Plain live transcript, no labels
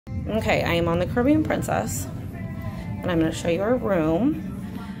Okay, I am on the Caribbean Princess, and I'm going to show you our room.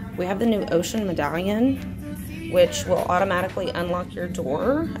 We have the new ocean medallion, which will automatically unlock your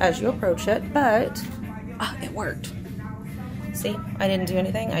door as you approach it, but it worked. See, I didn't do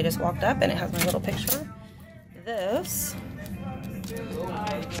anything. I just walked up and it has my little picture. This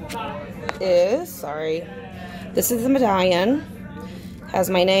is the medallion. Has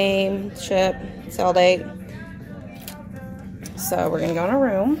my name, ship, sale date. So we're gonna go in our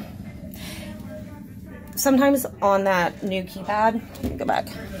room. Sometimes on that new keypad, let me go back.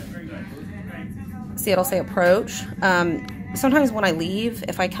 See, it'll say approach. Sometimes when I leave,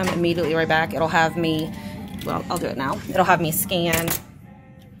 if I come immediately right back, it'll have me, well, I'll do it now. It'll have me scan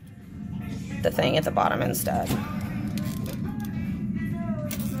the thing at the bottom instead.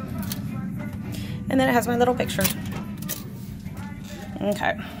 And then it has my little picture.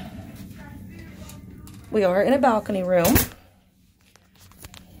 Okay. We are in a balcony room.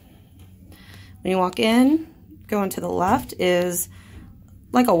 When you walk in, going to the left is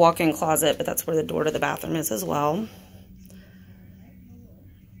like a walk-in closet, but that's where the door to the bathroom is as well.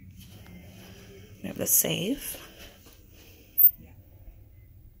 We have the safe.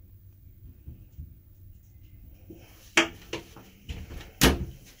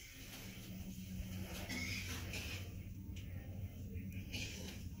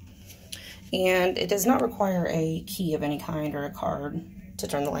 And it does not require a key of any kind or a card to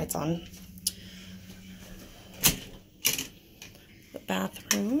turn the lights on. The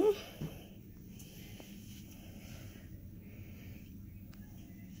bathroom.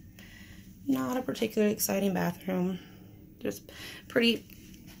 Not a particularly exciting bathroom. Just pretty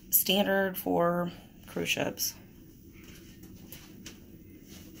standard for cruise ships.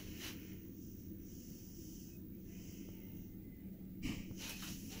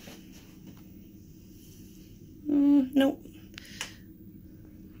 Nope. I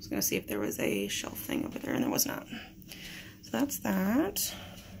was gonna see if there was a shelf thing over there, and there was not. So that's that.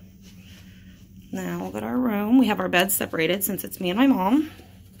 Now we'll go to our room. We have our beds separated since it's me and my mom.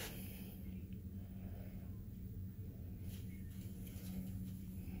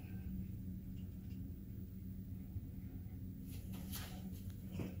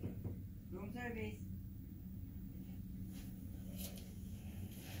 Room service.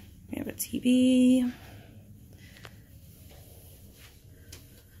 We have a TV.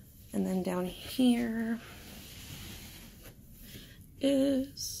 And then down here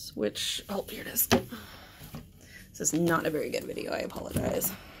is, which, oh, here it is. This is not a very good video, I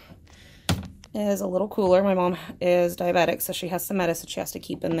apologize. Is a little cooler. My mom is diabetic, so she has some medicine she has to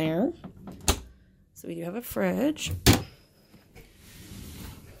keep in there. So we do have a fridge.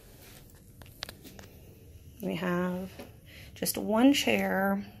 We have just one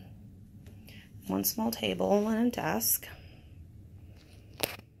chair, one small table, and a desk.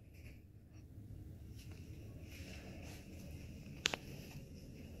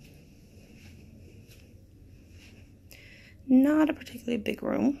 Not a particularly big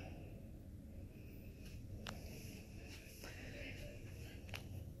room.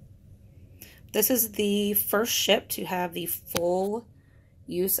 This is the first ship to have the full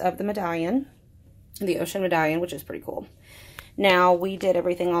use of the medallion, the ocean medallion, which is pretty cool. Now, we did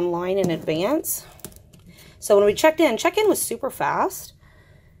everything online in advance. So when we check-in was super fast.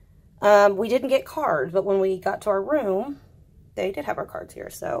 We didn't get cards, but when we got to our room, they did have our cards here,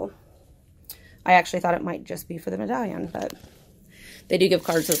 so I actually thought it might just be for the medallion, but they do give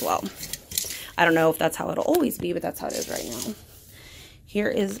cards as well. I don't know if that's how it'll always be, but that's how it is right now. Here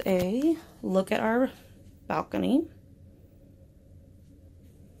is a look at our balcony.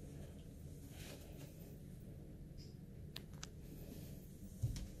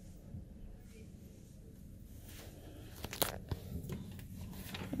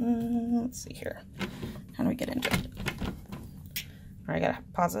 Let's see here. How do we get into it? All right, I gotta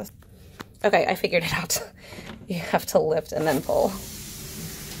pause this. Okay, I figured it out. You have to lift and then pull.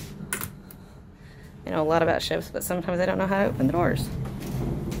 I know a lot about ships, but sometimes I don't know how to open the doors.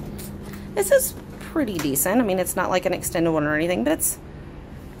 This is pretty decent. I mean, it's not like an extended one or anything, but it's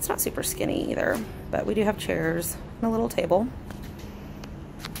not super skinny either. But we do have chairs and a little table.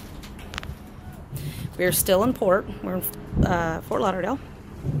 We're still in port. We're in Fort Lauderdale.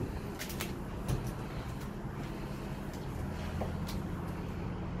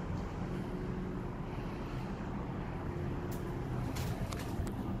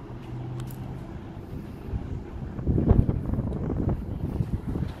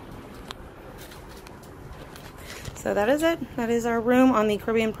 So that is it. That is our room on the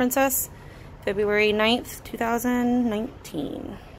Caribbean Princess, February 9th, 2019.